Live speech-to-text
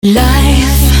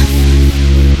Life,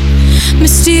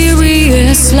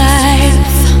 mysterious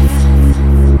life.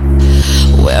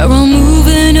 We're all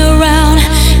moving around,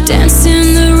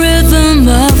 dancing the rhythm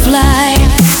of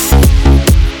life.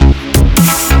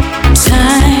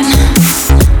 Time,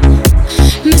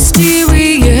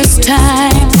 mysterious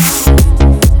time.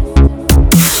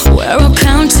 We're all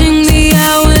counting the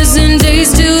hours and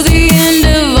days till the end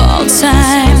of all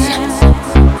time.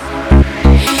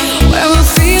 We're all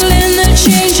feeling the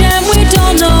change and we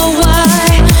don't know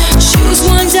why. Choose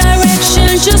one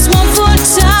direction, just one for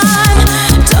time.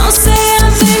 Don't say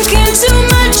I'm thinking too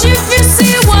much if you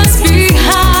see what's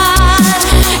behind.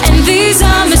 And these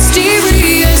are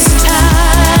mysterious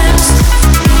times.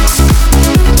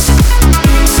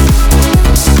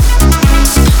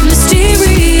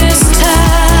 Mysterious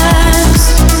times.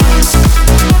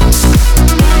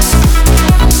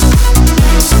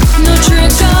 No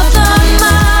trick of the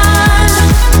mind.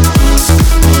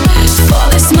 For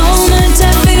this moment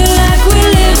I feel like we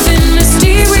live in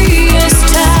mysterious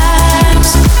times.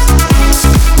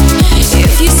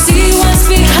 If you see what's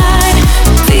behind,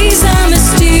 these are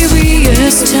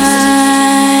mysterious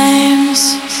times.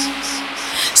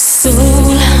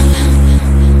 Soul,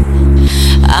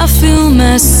 I feel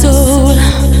my soul.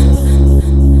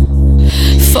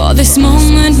 For this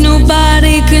moment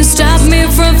nobody can stop me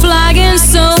from flying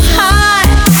so